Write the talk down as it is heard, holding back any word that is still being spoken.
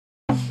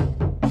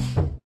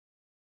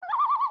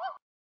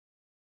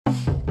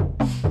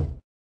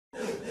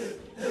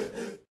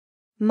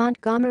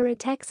Montgomery,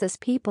 Texas.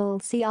 People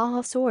see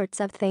all sorts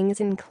of things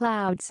in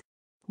clouds.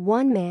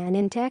 One man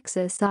in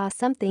Texas saw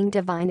something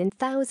divine and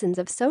thousands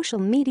of social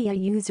media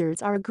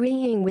users are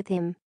agreeing with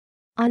him.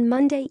 On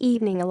Monday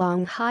evening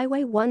along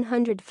Highway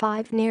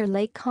 105 near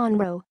Lake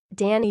Conroe,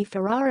 Danny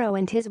Ferraro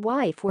and his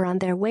wife were on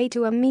their way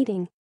to a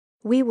meeting.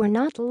 "We were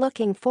not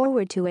looking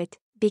forward to it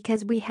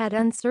because we had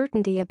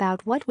uncertainty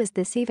about what was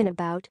this even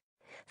about,"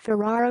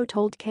 Ferraro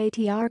told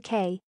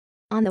KTRK.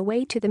 On the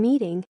way to the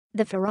meeting,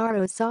 the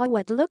Ferraros saw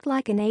what looked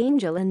like an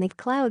angel in the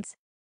clouds.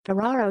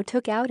 Ferraro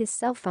took out his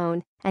cell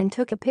phone and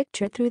took a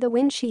picture through the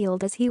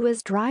windshield as he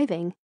was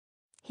driving.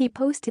 He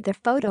posted the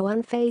photo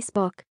on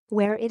Facebook,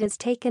 where it is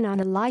taken on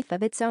a life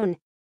of its own.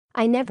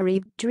 "I never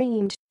even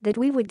dreamed that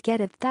we would get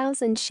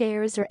 1,000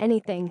 shares or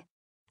anything.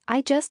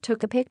 I just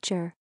took a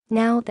picture.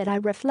 Now that I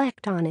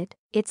reflect on it,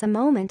 it's a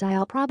moment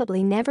I'll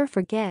probably never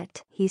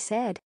forget," he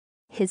said.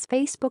 His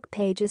Facebook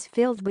page is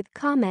filled with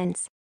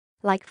comments.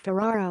 Like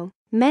Ferraro,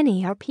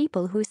 many are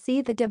people who see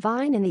the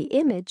divine in the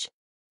image.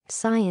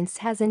 Science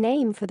has a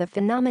name for the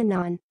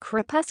phenomenon,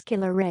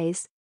 crepuscular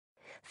rays.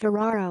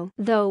 Ferraro,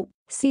 though,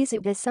 sees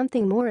it as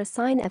something more, a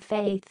sign of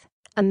faith,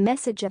 a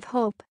message of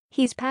hope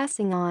he's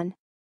passing on.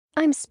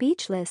 "I'm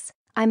speechless.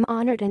 I'm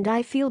honored and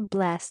I feel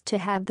blessed to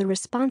have the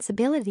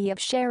responsibility of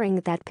sharing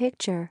that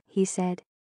picture," he said.